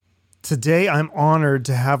Today, I'm honored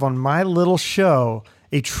to have on my little show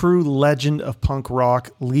a true legend of punk rock,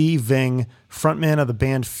 Ving, frontman of the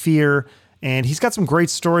band Fear. And he's got some great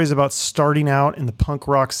stories about starting out in the punk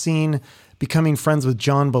rock scene, becoming friends with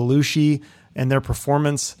John Belushi and their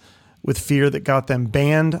performance with Fear that got them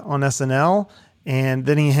banned on SNL. And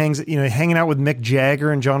then he hanging out with Mick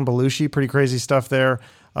Jagger and John Belushi. Pretty crazy stuff there.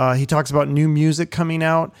 He talks about new music coming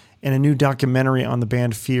out and a new documentary on the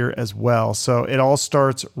band Fear as well. So it all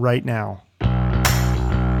starts right now.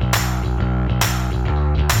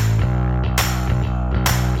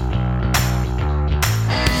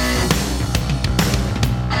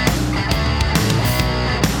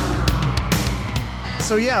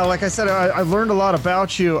 So yeah, like I said, I learned a lot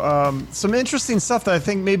about you. Some interesting stuff that I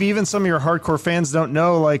think maybe even some of your hardcore fans don't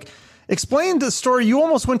know. Like, explain the story. You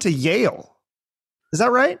almost went to Yale. Is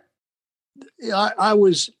that right? I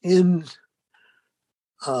was in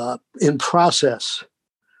process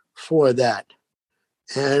for that,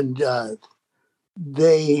 and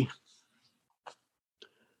they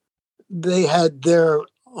had their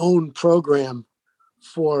own program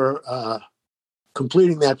for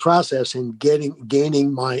completing that process and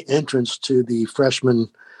gaining my entrance to the freshman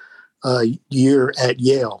year at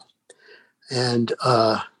Yale, and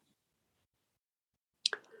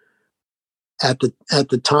at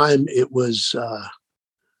the time it was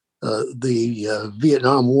the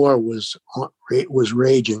Vietnam War was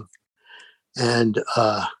raging, and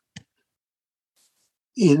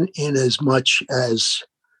in as much as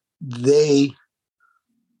they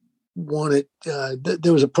wanted,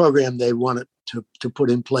 there was a program they wanted to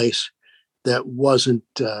put in place that wasn't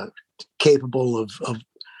capable of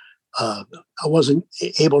I wasn't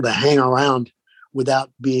able to hang around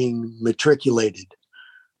without being matriculated,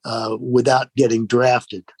 without getting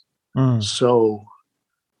drafted. So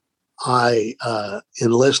I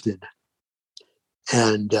enlisted,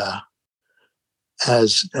 and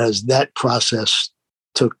as that process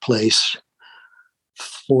took place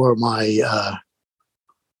for my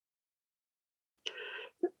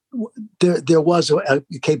there was a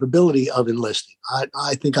capability of enlisting.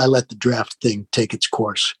 I think I let the draft thing take its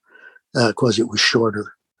course because it was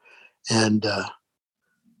shorter, and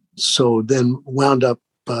so then wound up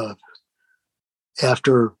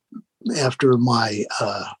after my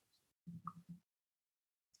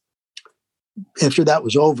after that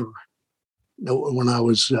was over, when I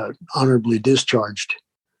was honorably discharged,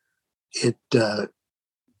 the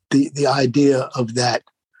idea of that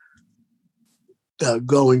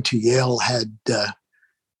going to Yale had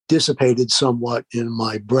dissipated somewhat in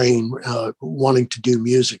my brain, wanting to do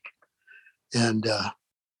music, and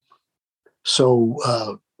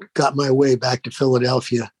so got my way back to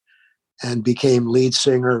Philadelphia and became lead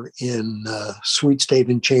singer in Sweet State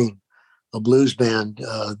and Chain, a blues band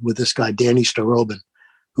with this guy, Danny Starobin,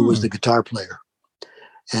 who was the guitar player.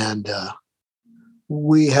 And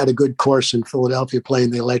we had a good course in Philadelphia,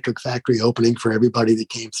 playing the Electric Factory opening for everybody that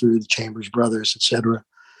came through, the Chambers Brothers, etc.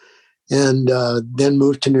 And then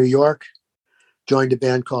moved to New York, joined a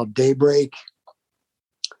band called Daybreak,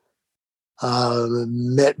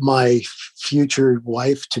 met my future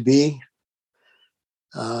wife-to-be.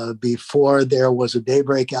 Before there was a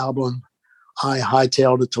Daybreak album, I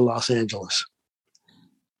hightailed it to Los Angeles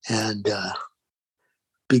and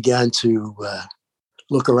began to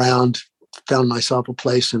look around. Found myself a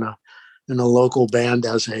place in a local band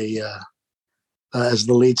as the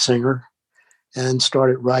lead singer, and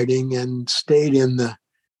started writing and stayed in the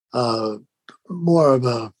more of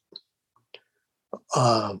a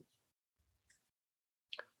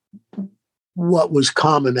what was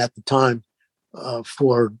common at the time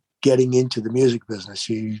for getting into the music business.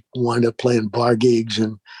 You wind up playing bar gigs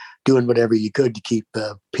and doing whatever you could to keep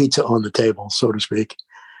pizza on the table, so to speak.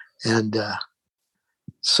 And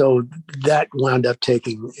so that wound up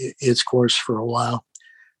taking its course for a while.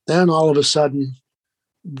 Then all of a sudden,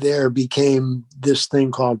 there became this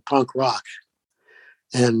thing called punk rock.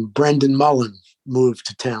 And Brendan Mullen moved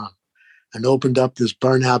to town and opened up this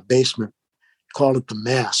burnout basement, called it The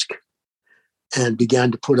Mask, and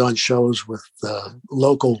began to put on shows with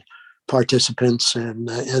local participants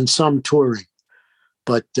and some touring.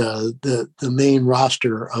 But the main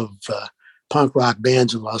roster of punk rock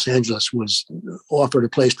bands in Los Angeles was offered a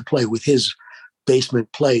place to play with his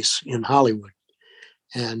basement place in Hollywood.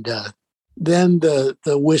 And then the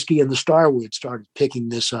Whiskey and the Starwood started picking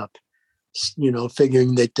this up,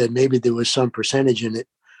 figuring that maybe there was some percentage in it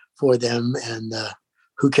for them, and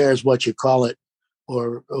who cares what you call it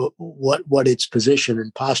or what its position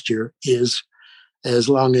and posture is, as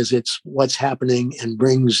long as it's what's happening and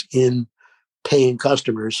brings in paying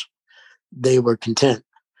customers. They were content.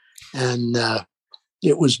 And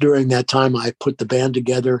it was during that time I put the band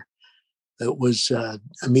together. It was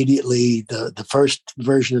immediately the first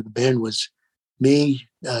version of the band was me,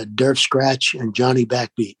 Durf Scratch, and Johnny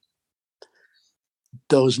Backbeat.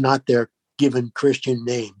 Those not their given Christian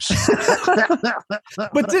names.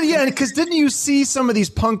 But didn't you see some of these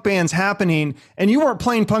punk bands happening, and you weren't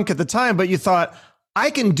playing punk at the time, but you thought, I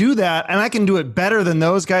can do that, and I can do it better than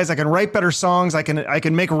those guys. I can write better songs. I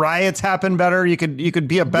can make riots happen better. You could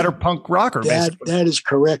be a better punk rocker. That is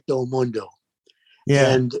correcto mundo. Yeah.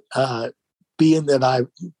 And being that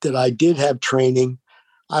I did have training,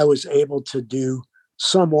 I was able to do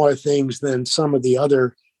some more things than some of the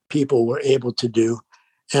other people were able to do.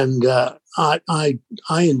 And I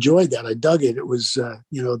enjoyed that. I dug it. It was,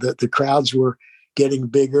 the crowds were getting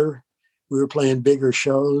bigger. We were playing bigger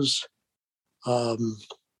shows.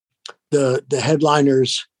 The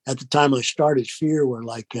headliners at the time I started Fear were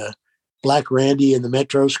like Black Randy and the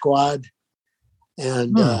Metro Squad,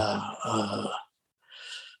 and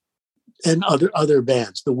other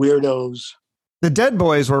bands, the Weirdos. The Dead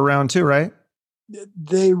Boys were around too, right?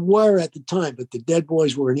 They were at the time, but the Dead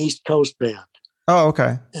Boys were an East Coast band. Oh,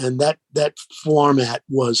 okay. And that format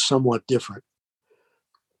was somewhat different.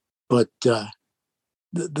 But the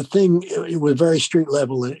thing, it was very street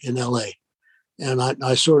level in LA. And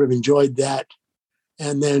I sort of enjoyed that.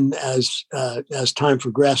 And then as time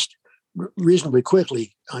progressed, reasonably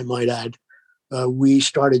quickly, I might add, we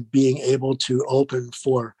started being able to open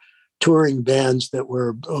for touring bands that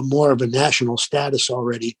were more of a national status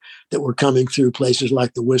already, that were coming through places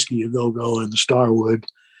like the Whiskey A Go Go and the Starwood,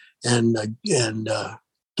 and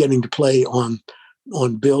getting to play on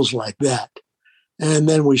bills like that. And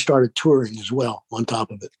then we started touring as well on top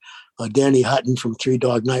of it. Danny Hutton from Three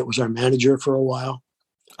Dog Night was our manager for a while.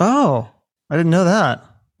 Oh, I didn't know that.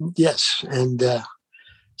 Yes. And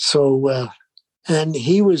and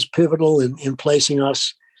he was pivotal in placing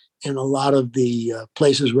us in a lot of the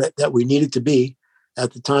places that we needed to be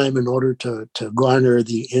at the time in order to garner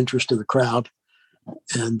the interest of the crowd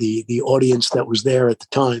and the audience that was there at the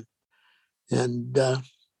time. And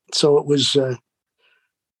so it was,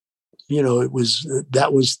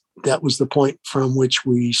 that was the point from which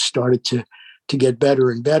we started to get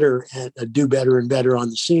better and better and do better and better on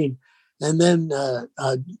the scene. And then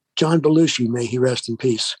John Belushi, may he rest in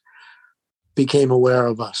peace, became aware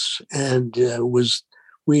of us, and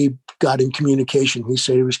we got in communication. He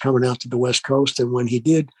said he was coming out to the West Coast, and when he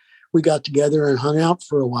did, we got together and hung out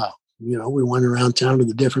for a while. We went around town to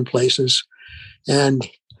the different places, and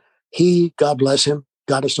he, God bless him,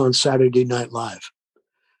 got us on Saturday Night Live.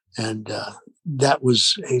 And that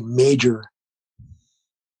was a major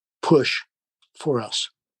push for us.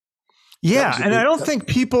 Yeah, and I don't think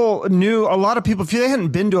people knew, a lot of people, if they hadn't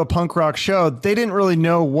been to a punk rock show, they didn't really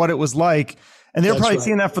know what it was like. And they were probably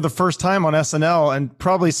seeing that for the first time on SNL. And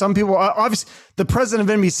probably some people, obviously, the president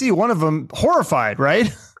of NBC, one of them, horrified,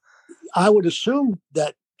 right? I would assume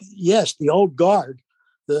that, yes, the old guard,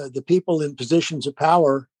 the people in positions of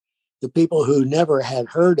power, the people who never had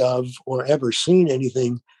heard of or ever seen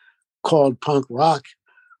anything called punk rock,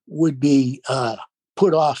 would be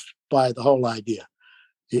put off by the whole idea.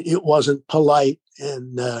 It wasn't polite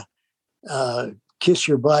and kiss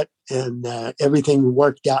your butt and everything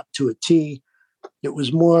worked out to a T. It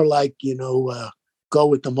was more like, go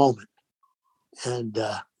with the moment. And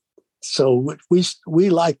so we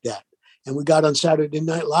liked that. And we got on Saturday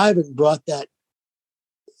Night Live and brought that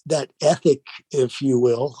ethic, if you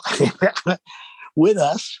will, with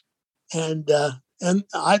us. And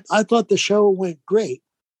I thought the show went great.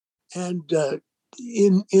 And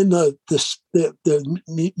in the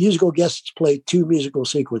musical guests played two musical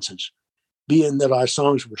sequences. Being that our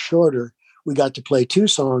songs were shorter, we got to play two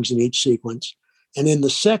songs in each sequence. And in the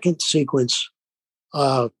second sequence,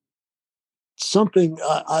 the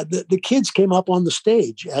kids came up on the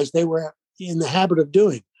stage, as they were in the habit of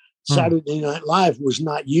doing. Saturday Night Live was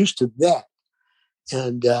not used to that.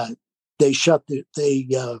 And they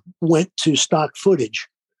went to stock footage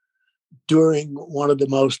during one of the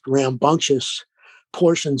most rambunctious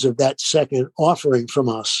portions of that second offering from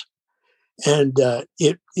us. And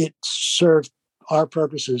it served our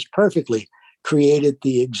purposes perfectly, created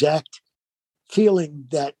the exact feeling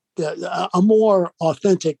that a more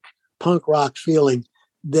authentic punk rock feeling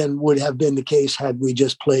than would have been the case had we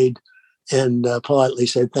just played and politely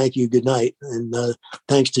said, thank you, good night. And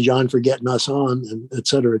thanks to John for getting us on, and et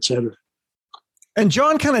cetera, et cetera. And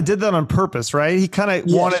John kind of did that on purpose, right? He kind of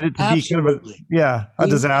wanted it to absolutely. be kind of a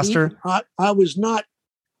disaster. I was not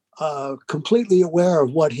completely aware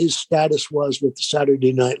of what his status was with the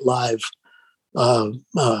Saturday Night Live,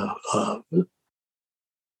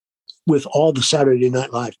 with all the Saturday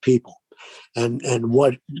Night Live people. and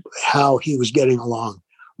how he was getting along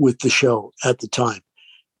with the show at the time.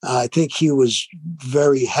 I think he was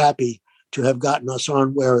very happy to have gotten us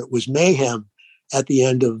on where it was mayhem at the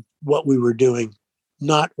end of what we were doing,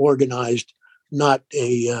 not organized, not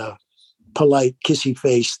a polite kissy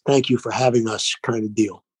face, thank you for having us kind of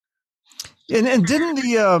deal. And didn't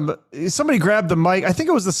somebody grab the mic? I think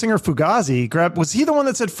it was the singer Fugazi. Was he the one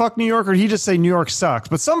that said "fuck New York," or did he just say New York sucks?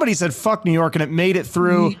 But somebody said "fuck New York" and it made it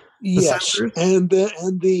through. Yes, and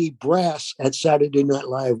the brass at Saturday Night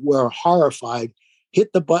Live were horrified.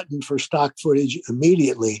 Hit the button for stock footage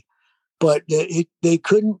immediately, but they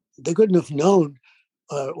couldn't have known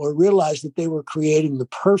or realized that they were creating the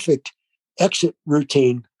perfect exit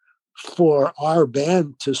routine for our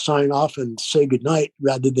band to sign off and say goodnight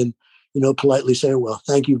rather than, politely say, well,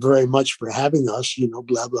 thank you very much for having us,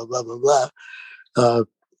 blah, blah, blah, blah, blah.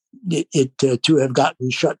 To have gotten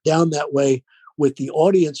shut down that way with the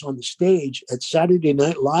audience on the stage at Saturday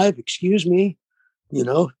Night Live, excuse me,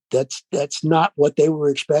 that's not what they were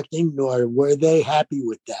expecting, nor were they happy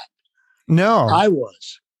with that. No, I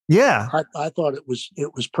was. Yeah. I thought it was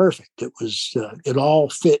perfect. It was, it all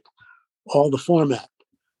fit all the format.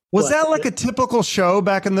 Was that like a typical show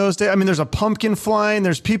back in those days? I mean, there's a pumpkin flying,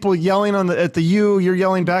 there's people yelling at the you're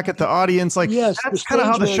yelling back at the audience. Like, yes, that's kind of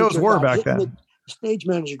how the shows were back then. The stage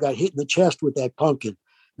manager got hit in the chest with that pumpkin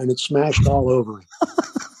and it smashed all over him.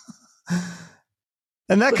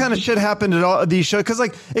 And that kind of shit happened at all these shows. Cause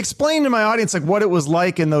like, explain to my audience, like what it was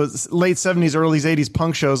like in those late 70s, early 80s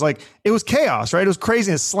punk shows. Like it was chaos, right? It was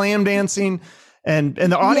crazy. Slam dancing. And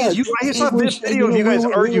the audience, I saw this video of you guys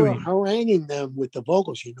arguing. We were haranguing them with the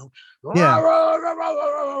vocals,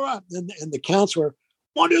 Yeah. And the counts were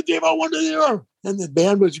 1, 2, 3, 4, 1, 2, 3, 4. And the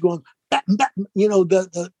band was going, bat, bat,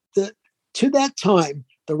 the to that time,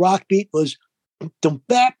 the rock beat was dum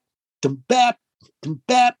bap, dum bap, dum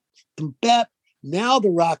bap, dum bap. Now the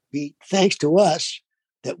rock beat, thanks to us,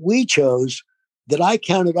 that we chose, that I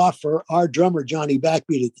counted off for our drummer, Johnny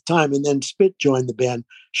Backbeat at the time, and then Spit joined the band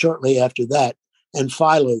shortly after that, and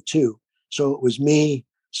Philo too. So it was me,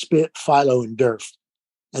 Spit, Philo, and Durf.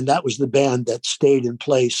 And that was the band that stayed in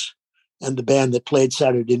place and the band that played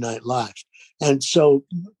Saturday Night Live. And so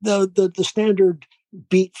the standard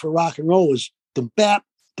beat for rock and roll was dum bap,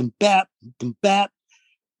 dum bap, dum bap.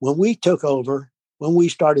 When we took over, when we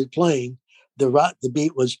started playing, the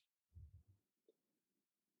beat was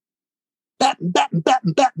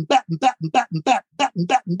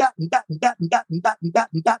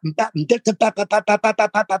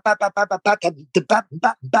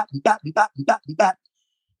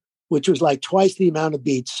which was like twice the amount of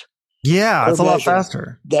beats. Yeah, it's a lot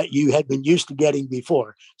faster that you had been used to getting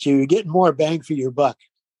before. So you're getting more bang for your buck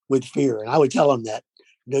with Fear. And I would tell them that,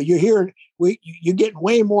 you're hearing, you're getting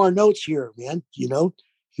way more notes here, man. You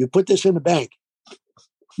put this in the bank.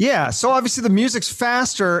 Yeah. So obviously the music's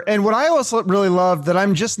faster. And what I also really love that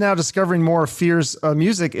I'm just now discovering more of Fear's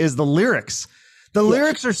music is the lyrics. The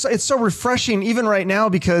lyrics it's so refreshing even right now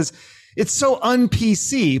because it's so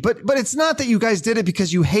un-PC, but it's not that you guys did it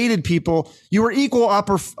because you hated people. You were equal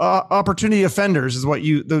opportunity offenders is what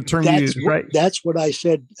the term you used, right? That's what I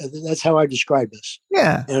said. That's how I described this.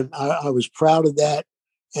 Yeah. And I was proud of that.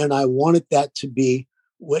 And I wanted that to be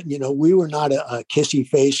what, we were not a kissy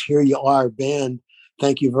face. Here you are, band.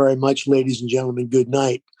 Thank you very much, ladies and gentlemen. Good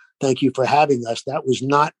night. Thank you for having us. That was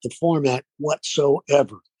not the format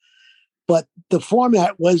whatsoever. But the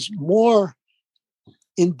format was more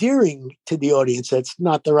endearing to the audience. That's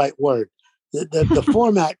not the right word. The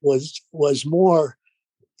format was more,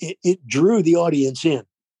 it drew the audience in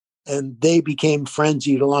and they became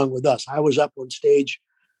frenzied along with us. I was up on stage.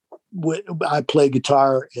 I play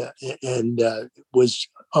guitar and was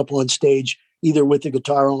up on stage either with the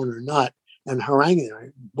guitar on or not and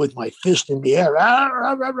haranguing with my fist in the air. I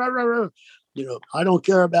don't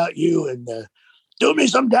care about you and do me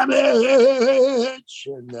some damage.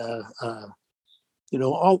 And,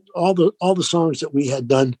 all the songs that we had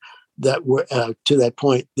done that were to that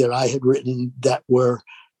point that I had written that were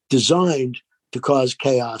designed to cause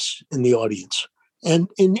chaos in the audience and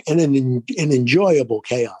in an enjoyable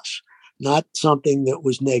chaos, not something that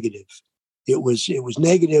was negative. It was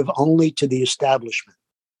negative only to the establishment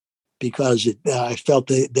because I felt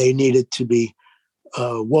they needed to be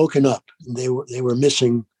woken up. They were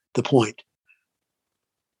missing the point.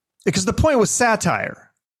 Because the point was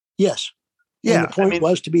satire. Yes. Yeah. And the point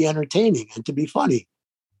was to be entertaining and to be funny.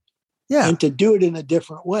 Yeah. And to do it in a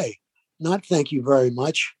different way. Not thank you very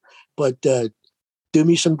much, but do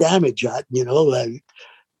me some damage.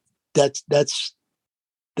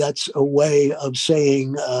 That's a way of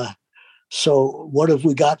saying So what have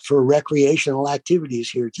we got for recreational activities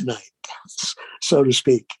here tonight, so to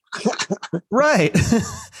speak? Right.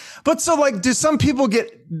 But so like, do some people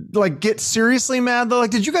get seriously mad though?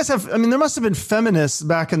 Like, did you guys have, I mean, there must have been feminists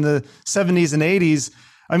back in the 70s and 80s.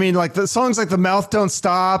 I mean, like the songs like The Mouth Don't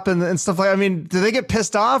Stop and stuff like, I mean, do they get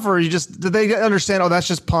pissed off or did they understand, oh, that's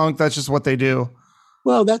just punk. That's just what they do.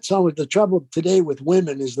 Well, that's always the trouble today with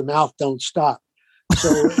women is the mouth don't stop.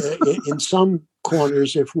 So in some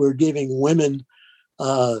corners, if we're giving women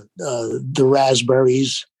the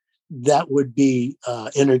raspberries, that would be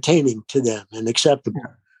entertaining to them and acceptable.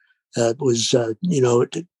 It was,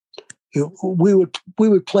 we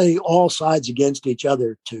would play all sides against each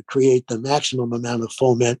other to create the maximum amount of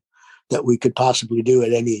foment that we could possibly do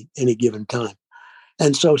at any given time.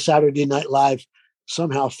 And so Saturday Night Live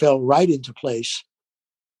somehow fell right into place.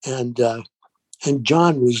 And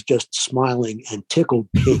John was just smiling and tickled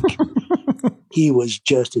pink. He was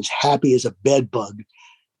just as happy as a bed bug.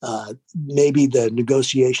 Maybe the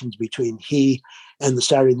negotiations between he and the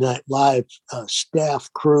Saturday Night Live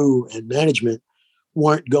staff, crew, and management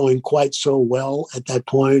weren't going quite so well at that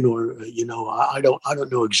point, or I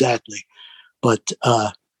don't know exactly, but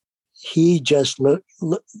he just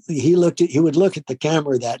he would look at the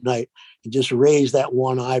camera that night and just raise that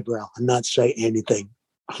one eyebrow and not say anything,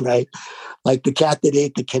 right? Like the cat that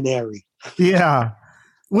ate the canary. Yeah.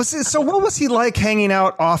 So what was he like hanging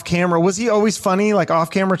out off camera? Was he always funny, like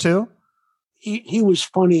off camera too? He was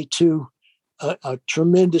funny too, a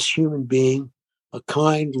tremendous human being, a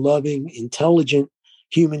kind, loving, intelligent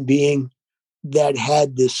human being that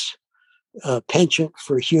had this penchant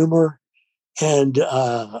for humor and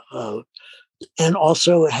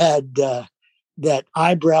also had that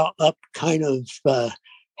eyebrow up kind of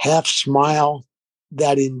half smile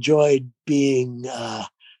that enjoyed being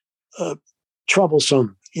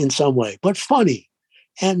troublesome in some way, but funny,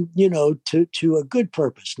 and to a good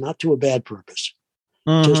purpose, not to a bad purpose.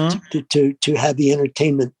 Just to have the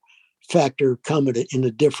entertainment factor come in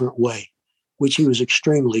a different way, which he was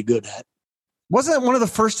extremely good at. Wasn't it one of the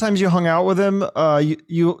first times you hung out with him?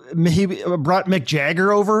 He brought Mick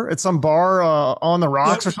Jagger over at some bar on the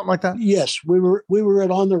Rocks or something like that. Yes, we were at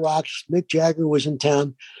On the Rocks. Mick Jagger was in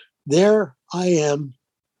town. There I am,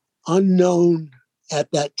 unknown at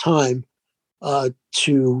that time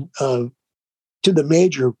to the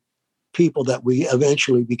major people that we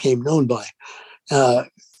eventually became known by,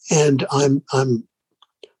 and I'm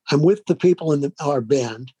with the people in our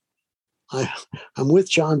band. I'm with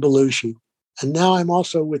John Belushi, and now I'm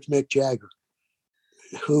also with Mick Jagger,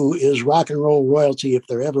 who is rock and roll royalty if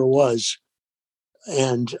there ever was,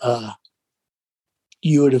 and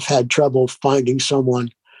you would have had trouble finding someone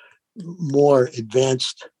more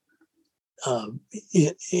advanced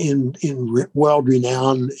in world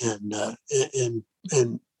renown and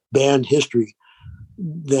band history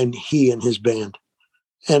than he and his band.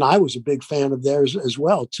 And I was a big fan of theirs as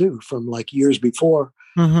well too, from like years before.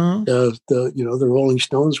 The Rolling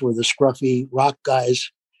Stones were the scruffy rock guys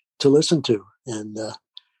to listen to, and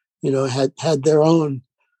had their own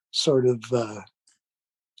sort of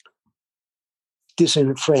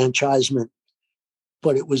disenfranchisement,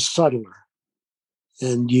 but it was subtler.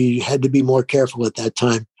 And you had to be more careful at that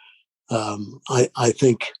time. I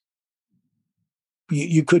think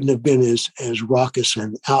you couldn't have been as raucous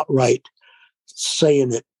and outright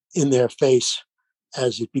saying it in their face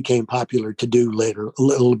as it became popular to do a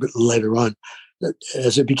little bit later on.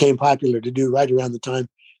 As it became popular to do right around the time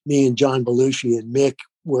me and John Belushi and Mick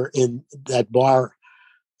were in that bar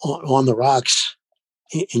on the Rocks,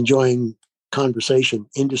 enjoying conversation,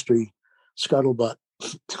 industry scuttlebutt.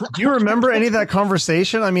 Do you remember any of that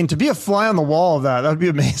conversation? I mean, to be a fly on the wall of that would be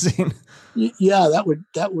amazing. Yeah, that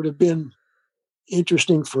would have been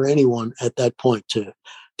interesting for anyone at that point to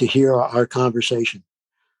hear our conversation.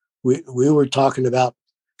 We were talking about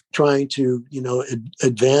trying to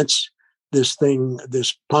advance this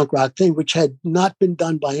punk rock thing, which had not been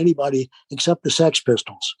done by anybody except the Sex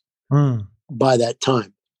Pistols by that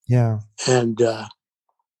time. Yeah, and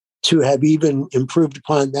to have even improved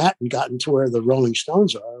upon that and gotten to where the Rolling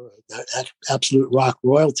Stones are, absolute rock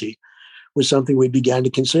royalty, was something we began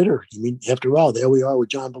to consider. I mean, after all, there we are with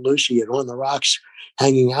John Belushi and On the Rocks,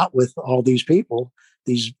 hanging out with all these people,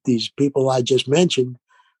 these people I just mentioned,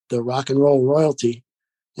 the rock and roll royalty,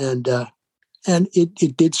 and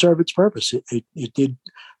it did serve its purpose. It did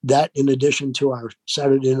that in addition to our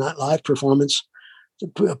Saturday Night Live performance,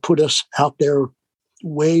 to put us out there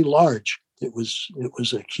way large. It was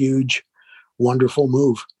a huge, wonderful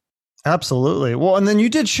move. Absolutely. Well, and then you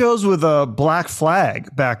did shows with a Black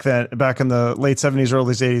Flag back in the late 70s,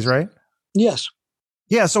 early 80s, right? Yes.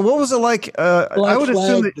 Yeah. So what was it like? I Black would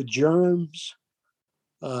assume Flag, that the Germs,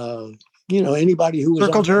 uh, anybody who was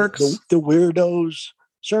Circle on Jerks. the Weirdos.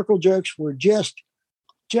 Circle Jerks were just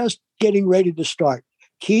getting ready to start.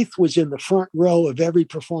 Keith was in the front row of every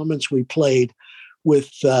performance we played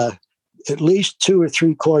with at least 2 or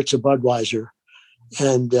 3 quarts of Budweiser,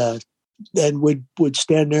 and then would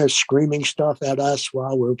stand there screaming stuff at us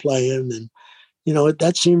while we were playing. And,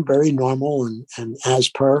 that seemed very normal and as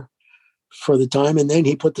per for the time. And then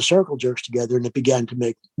he put the Circle Jerks together and it began to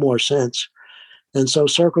make more sense. And so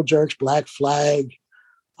Circle Jerks, Black Flag,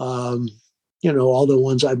 all the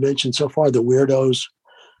ones I've mentioned so far, the Weirdos,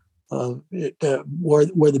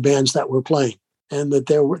 were the bands that were playing, and that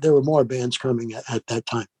there were more bands coming at that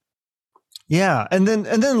time. Yeah, and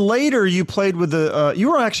then later you played with you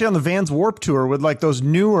were actually on the Vans Warped Tour with like those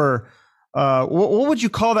newer. What would you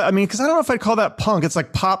call that? I mean, because I don't know if I'd call that punk. It's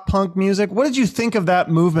like pop punk music. What did you think of that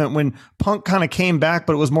movement when punk kind of came back,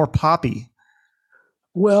 but it was more poppy?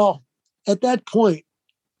 Well, at that point,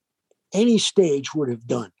 any stage would have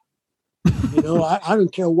done. I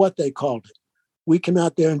don't care what they called it. We come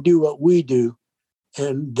out there and do what we do,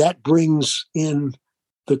 and that brings in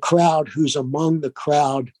the crowd who's among the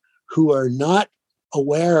crowd who are not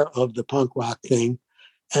aware of the punk rock thing,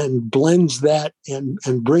 and blends that and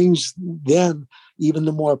brings them, even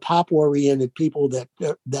the more pop oriented people that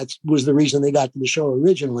was the reason they got to the show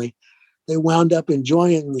originally. They wound up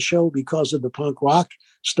enjoying the show because of the punk rock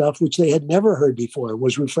stuff, which they had never heard before. It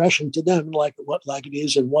was refreshing to them, like it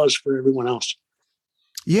is and was for everyone else.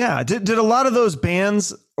 Yeah. Did a lot of those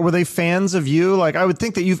bands, were they fans of you? Like, I would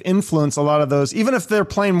think that you've influenced a lot of those, even if they're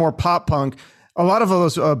playing more pop punk. A lot of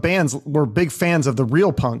those bands were big fans of the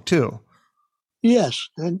real punk too. Yes,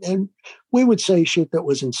 and we would say shit that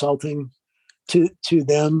was insulting to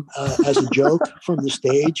them as a joke from the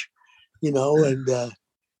stage, and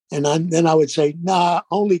then I would say, "Nah,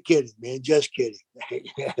 only kidding, man, just kidding."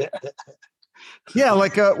 Yeah,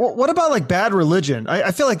 like what about like Bad Religion?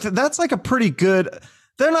 I feel like that's like a pretty good.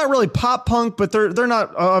 They're not really pop punk, but they're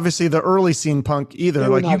not obviously the early scene punk either.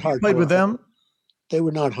 Like you played with them. They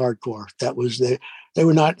were not hardcore. They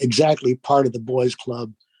were not exactly part of the boys'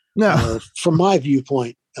 club. No, from my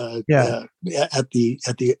viewpoint, at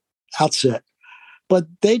the outset, but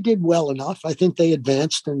they did well enough. I think they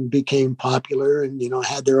advanced and became popular, and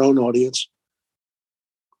had their own audience.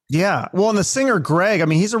 Yeah, well, and the singer Greg, I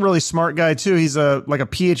mean, he's a really smart guy too. He's like a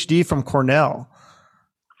PhD from Cornell.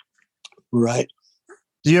 Right.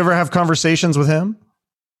 Do you ever have conversations with him?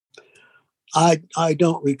 I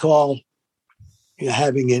don't recall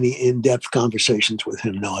having any in-depth conversations with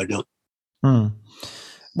him. No, I don't.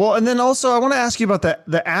 Well, and then also I want to ask you about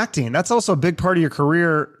the acting. That's also a big part of your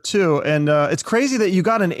career too. And it's crazy that you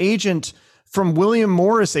got an agent from William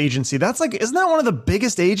Morris Agency. That's like, isn't that one of the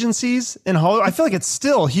biggest agencies in Hollywood? I feel like it's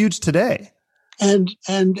still huge today. And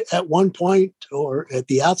at one point, or at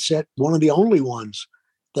the outset, one of the only ones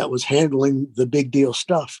that was handling the big deal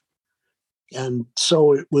stuff. And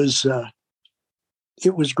so it was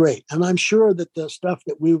great. And I'm sure that the stuff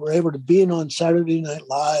that we were able to be in on Saturday Night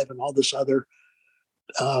Live and all this other,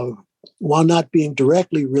 while not being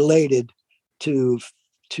directly related to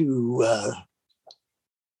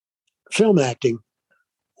film acting,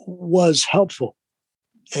 was helpful.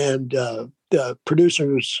 And the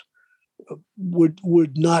producers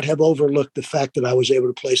would not have overlooked the fact that I was able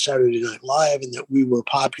to play Saturday Night Live and that we were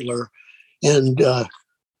popular. And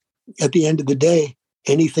at the end of the day,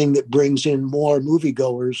 anything that brings in more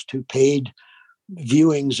moviegoers to paid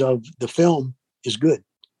viewings of the film is good.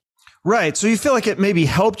 Right. So you feel like it maybe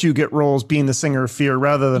helped you get roles being the singer of Fear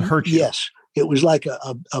rather than hurt you? Yes. It was like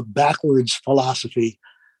a backwards philosophy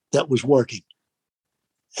that was working.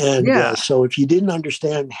 And so if you didn't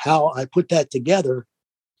understand how I put that together,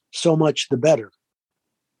 so much the better.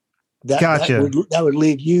 Gotcha. That would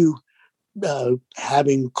leave you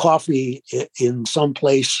having coffee in some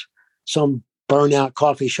place, some burnout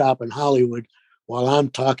coffee shop in Hollywood, while I'm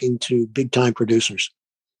talking to big time producers.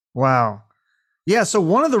 Wow. Yeah. So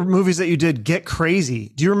one of the movies that you did, Get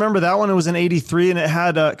Crazy. Do you remember that one? It was in '83, and it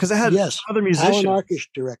had because it had other musicians. Alan Arkish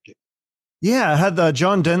directed. Yeah, it had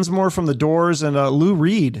John Densmore from The Doors and Lou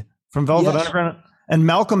Reed from Velvet Underground and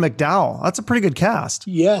Malcolm McDowell. That's a pretty good cast.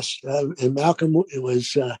 Yes, and Malcolm, it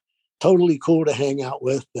was totally cool to hang out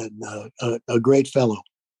with, and a great fellow.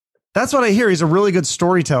 That's what I hear. He's a really good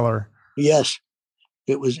storyteller. Yes,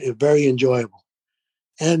 it was very enjoyable,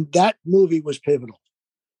 and that movie was pivotal.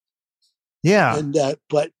 Yeah,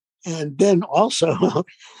 and then also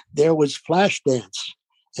there was Flashdance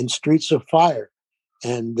and Streets of Fire,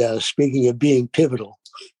 and speaking of being pivotal,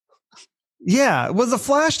 Yeah, was the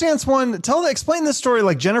Flashdance one? Explain this story.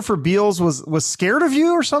 Like Jennifer Beals was scared of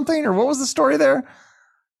you or something, or what was the story there?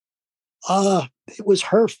 It was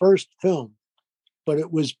her first film, but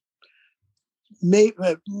it was made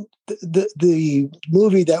the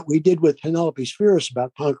movie that we did with Penelope Spheris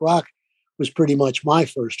about punk rock was pretty much my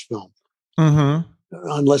first film. Mm-hmm.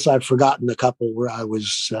 Unless I've forgotten a couple where I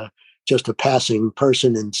was just a passing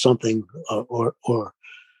person in something or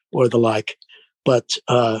the like. But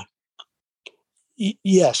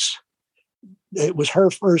yes, it was her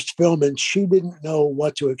first film, and she didn't know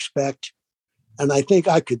what to expect. And I think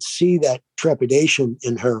I could see that trepidation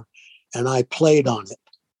in her, and I played on it.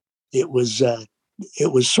 It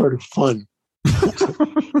was sort of fun.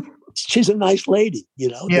 She's a nice lady,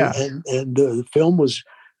 Yeah. and the film was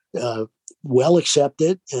well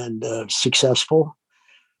accepted and successful.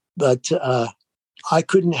 But I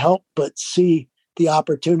couldn't help but see the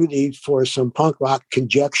opportunity for some punk rock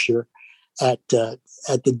conjecture at the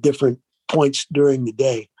different points during the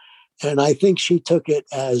day, and I think she took it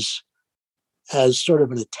as sort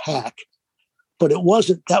of an attack. But it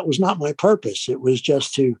wasn't. That was not my purpose. It was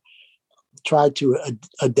just to try to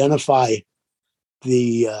identify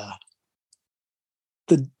the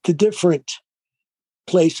different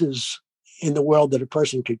places in the world that a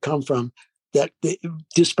person could come from, that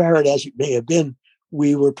disparate as it may have been,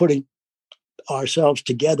 we were putting ourselves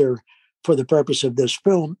together for the purpose of this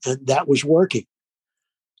film, and that was working.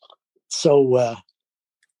 So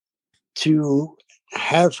to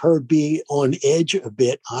have her be on edge a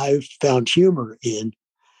bit, I found humor in,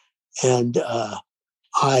 and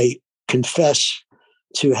I confess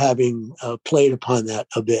to having played upon that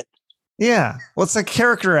a bit. Yeah. Well, it's like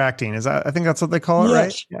character acting. I think that's what they call it, right?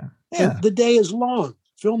 Yes. Yeah. Yeah. The day is long.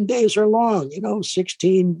 Film days are long,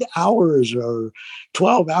 16 hours or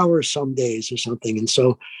 12 hours some days or something. And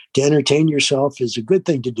so to entertain yourself is a good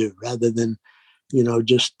thing to do rather than,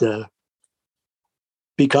 just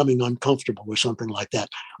becoming uncomfortable or something like that.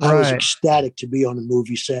 Right. I was ecstatic to be on a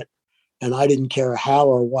movie set, and I didn't care how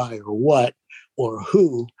or why or what or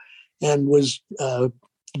who, and was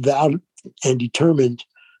vowed and determined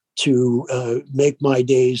to make my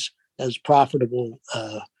days as profitable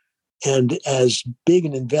and as big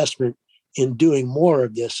an investment in doing more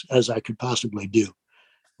of this as I could possibly do.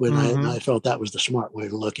 When I felt that was the smart way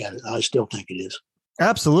to look at it. I still think it is.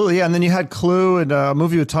 Absolutely. Yeah. And then you had Clue and a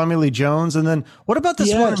movie with Tommy Lee Jones. And then what about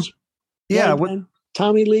this one? Yeah. And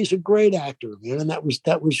Tommy Lee's a great actor, man. And that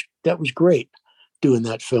was great doing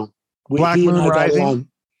that film. Black Moon Rising.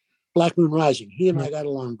 Black Moon Rising. He and I got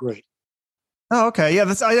along great. Oh, okay.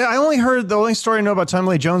 Yeah. I only heard the only story I know about Tommy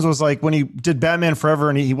Lee Jones was like when he did Batman Forever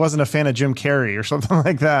and he wasn't a fan of Jim Carrey or something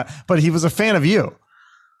like that, but he was a fan of you.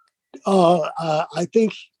 I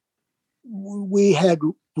think we had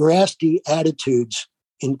rasty attitudes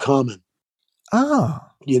in common. Oh,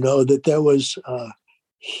 that there was,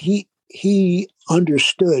 he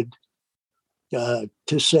understood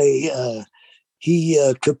to say he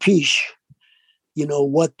capiche,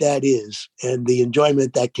 what that is and the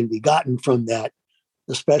enjoyment that can be gotten from that,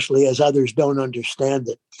 especially as others don't understand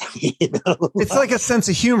it. It's like a sense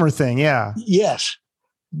of humor thing. Yeah. Yes.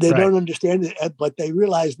 They don't understand it, but they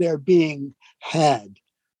realize they're being had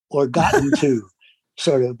or gotten to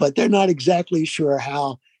sort of, but they're not exactly sure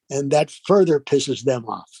how. And that further pisses them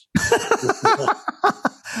off.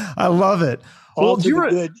 I love it. All to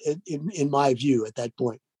the good in my view at that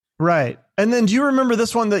point. Right. And then do you remember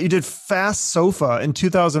this one that you did, Fast Sofa, in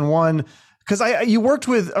 2001? Because you worked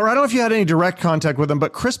with, or I don't know if you had any direct contact with him,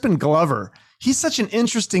 but Crispin Glover. He's such an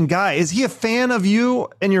interesting guy. Is he a fan of you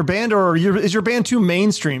and your band, or is your band too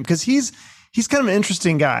mainstream? Because he's kind of an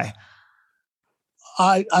interesting guy.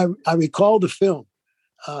 I recall the film.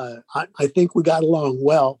 I think we got along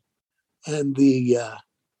well, and the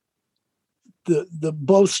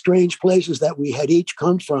both strange places that we had each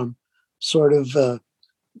come from sort of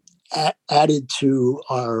added to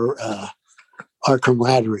our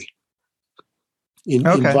camaraderie.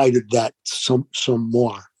 Invited that some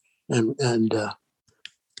more, and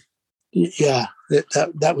yeah,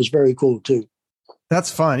 that was very cool too.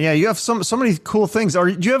 That's fun. Yeah, you have so many cool things.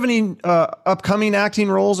 Do you have any upcoming acting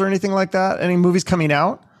roles or anything like that? Any movies coming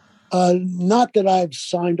out? Not that I've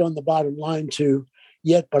signed on the bottom line to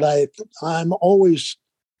yet, but I'm always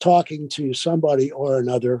talking to somebody or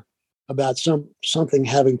another about something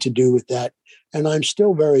having to do with that, and I'm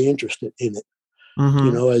still very interested in it.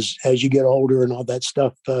 Mm-hmm. As you get older and all that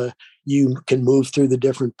stuff, you can move through the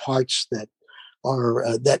different parts that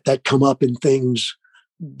are that come up in things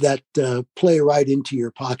that play right into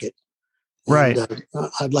your pocket. Right.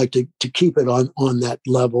 And, I'd like to keep it on that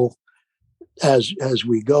level as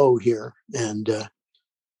we go here, and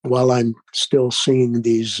while I'm still singing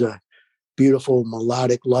these beautiful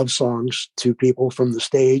melodic love songs to people from the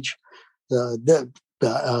stage. The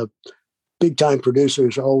big time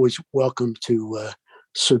producers are always welcome to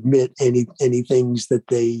submit any things that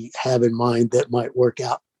they have in mind that might work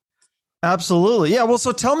out. Absolutely. Yeah. Well,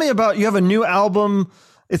 so tell me about, you have a new album.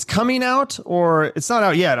 It's coming out, or it's not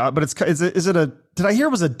out yet, but is it a, did I hear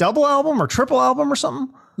it was a double album or triple album or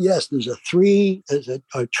something? Yes, there's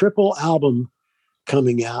a triple album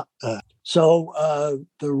coming out. The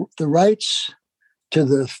rights to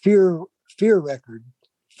the Fear record,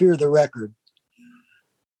 Fear the Record.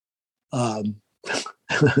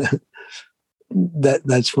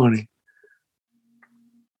 That's funny.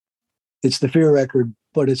 It's the Fear record,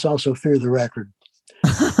 but it's also Fear the Record.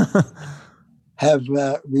 Have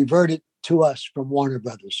reverted to us from Warner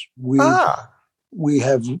Brothers. We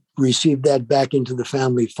have received that back into the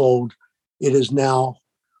family fold. It is now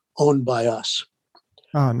owned by us.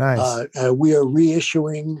 Oh, nice. We are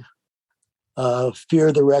reissuing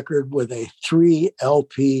Fear the Record with a 3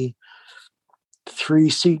 LP, 3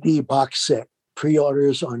 CD box set.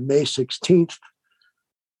 Pre-orders on May 16th,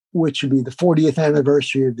 which will be the 40th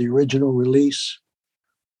anniversary of the original release.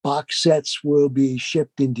 Box sets will be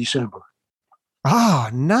shipped in December. Ah,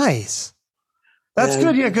 nice. That's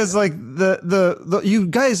good. Yeah. Cause like the you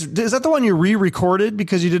guys, is that the one you re-recorded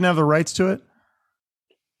because you didn't have the rights to it?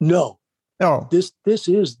 No. Oh, this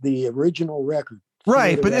is the original record.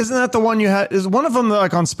 Right. But isn't that the one you had? Is one of them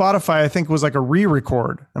like on Spotify, I think was like a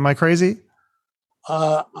re-record. Am I crazy?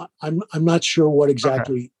 I'm not sure what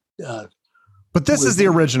exactly. Okay. But this is the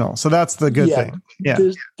original. So that's the good thing. Yeah.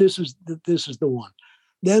 This is the one.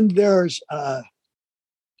 Then there's,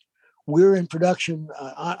 we're in production.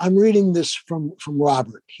 I'm reading this from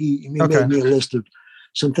Robert. He made me a list of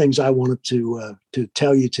some things I wanted to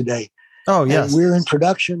tell you today. Oh, yes. And we're in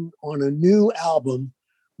production on a new album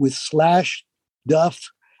with Slash,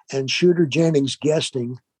 Duff, and Shooter Jennings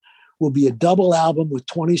guesting. Will be a double album with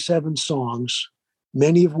 27 songs,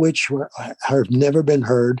 many of which have never been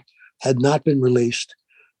heard, had not been released,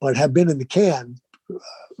 but have been in the can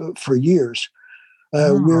for years.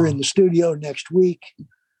 We're in the studio next week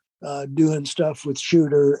doing stuff with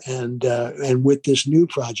Shooter and with this new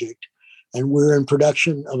project. And we're in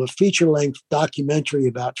production of a feature-length documentary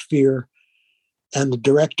about fear. And the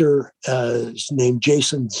director is named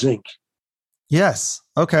Jason Zink. Yes.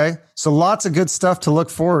 Okay. So lots of good stuff to look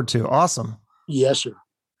forward to. Awesome. Yes, sir.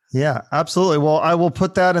 Yeah, absolutely. Well, I will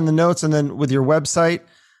put that in the notes and then with your website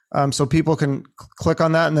so people can click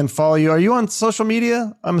on that and then follow you. Are you on social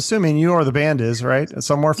media? I'm assuming you or the band is, right?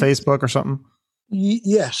 Somewhere, Facebook or something?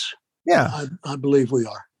 Yes. Yeah. I believe we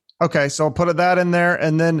are. Okay. So I'll put that in there.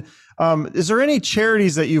 And then is there any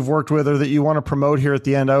charities that you've worked with or that you want to promote here at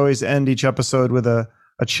the end? I always end each episode with a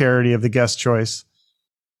charity of the guest choice.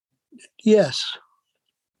 Yes.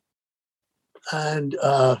 And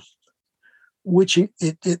which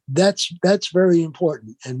that's very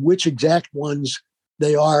important. And which exact ones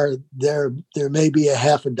they are, there may be a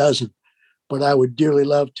half a dozen, but I would dearly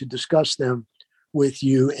love to discuss them with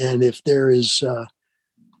you. And if there is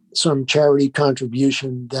some charity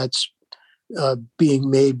contribution that's being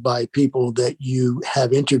made by people that you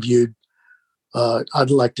have interviewed,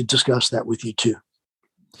 I'd like to discuss that with you too.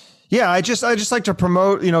 Yeah, I just like to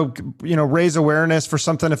promote, raise awareness for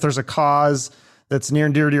something if there's a cause that's near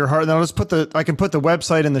and dear to your heart. And then I'll just I can put the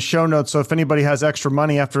website in the show notes. So if anybody has extra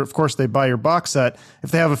money after, of course, they buy your box set,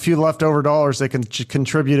 if they have a few leftover dollars, they can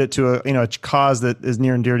contribute it to a cause that is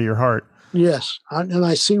near and dear to your heart. Yes. And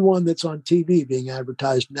I see one that's on TV being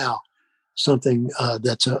advertised now, something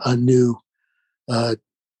that's a new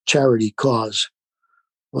charity cause.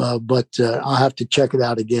 But I'll have to check it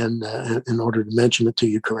out again in order to mention it to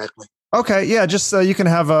you correctly. Okay. Yeah. Just you can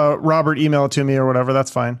have Robert email it to me or whatever.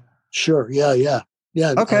 That's fine. Sure. Yeah.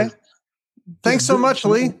 Okay. Thanks so much,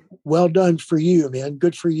 Lee. Well done for you, man.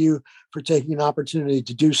 Good for you for taking an opportunity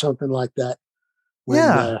to do something like that.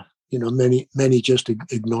 When, many just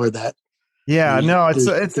ignore that. Yeah.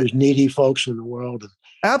 There's needy folks in the world. And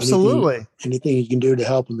absolutely. Anything you can do to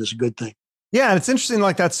help them is a good thing. Yeah. And it's interesting,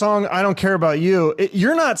 like that song, I Don't Care About You.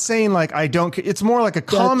 You're not saying like, I don't, it's more like a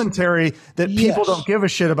commentary that people don't give a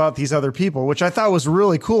shit about these other people, which I thought was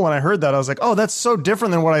really cool. When I heard that, I was like, oh, that's so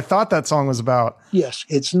different than what I thought that song was about. Yes.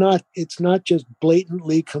 It's not just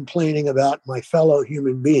blatantly complaining about my fellow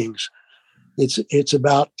human beings. It's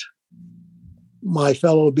about my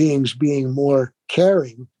fellow beings being more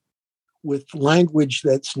caring with language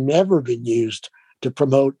that's never been used to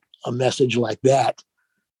promote a message like that.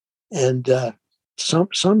 And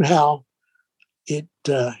somehow it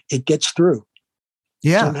gets through.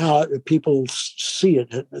 Yeah. Somehow people see it.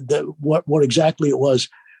 That what exactly it was,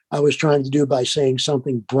 I was trying to do by saying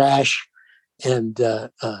something brash and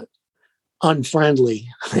unfriendly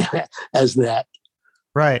as that,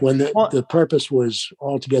 Right. when Well, the purpose was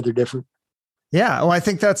altogether different. yeah. Well, I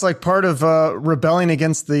think that's like part of rebelling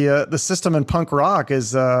against the system in punk rock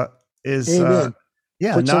is Amen.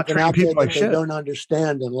 yeah, Put not something treating out there people like that they shit. don't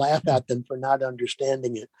understand and laugh at them for not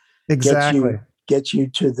understanding it. Exactly. Gets you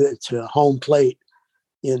to home plate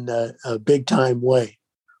in a big time way.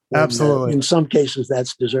 When, Absolutely. in some cases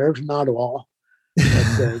that's deserved, not all, but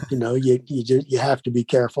you have to be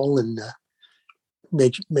careful and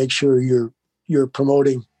make sure you're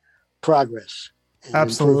promoting progress and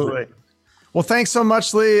Absolutely. improvement. Well, thanks so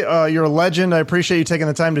much, Lee. You're a legend. I appreciate you taking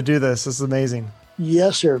the time to do this. This is amazing.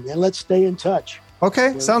 Yes, sir, man. Let's stay in touch.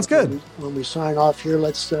 Okay, sounds good. When we sign off here,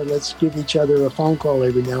 let's give each other a phone call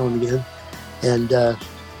every now and again, and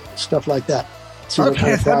stuff like that. See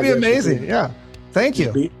okay, that'd be amazing. Yeah, thank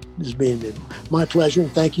you. It's been my pleasure,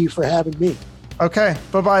 and thank you for having me. Okay,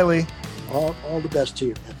 bye-bye, Lee. All the best to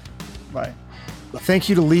you, man. Bye. Thank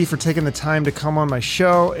you to Lee for taking the time to come on my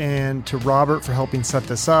show, and to Robert for helping set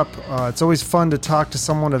this up. It's always fun to talk to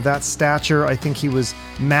someone of that stature. I think he was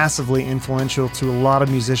massively influential to a lot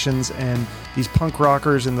of musicians, and these punk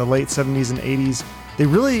rockers in the late 70s and 80s, they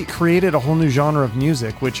really created a whole new genre of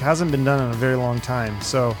music, which hasn't been done in a very long time.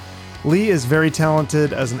 So Lee is very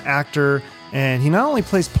talented as an actor, and he not only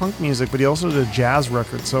plays punk music, but he also did a jazz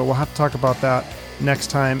record. So we'll have to talk about that next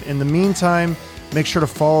time. In the meantime, make sure to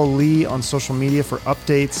follow Lee on social media for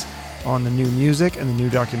updates on the new music and the new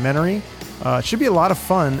documentary. It should be a lot of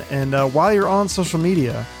fun. And while you're on social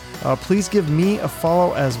media, please give me a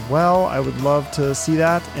follow as well. I would love to see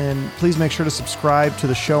that. And please make sure to subscribe to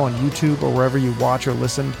the show on YouTube or wherever you watch or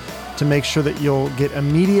listen to make sure that you'll get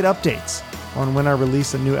immediate updates on when I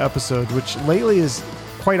release a new episode, which lately is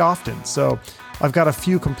quite often. So I've got a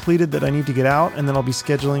few completed that I need to get out, and then I'll be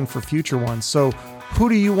scheduling for future ones. So who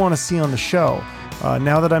do you want to see on the show?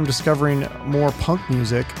 Now that I'm discovering more punk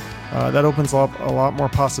music, that opens up a lot more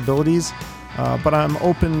possibilities. But I'm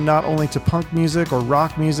open not only to punk music or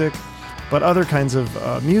rock music, but other kinds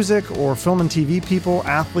of music or film and TV people,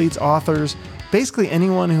 athletes, authors, basically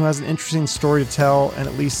anyone who has an interesting story to tell and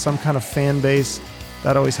at least some kind of fan base.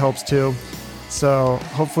 That always helps too. So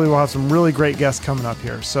hopefully we'll have some really great guests coming up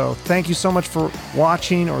here. So thank you so much for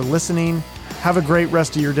watching or listening. Have a great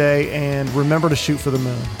rest of your day, and remember to shoot for the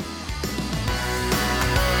moon.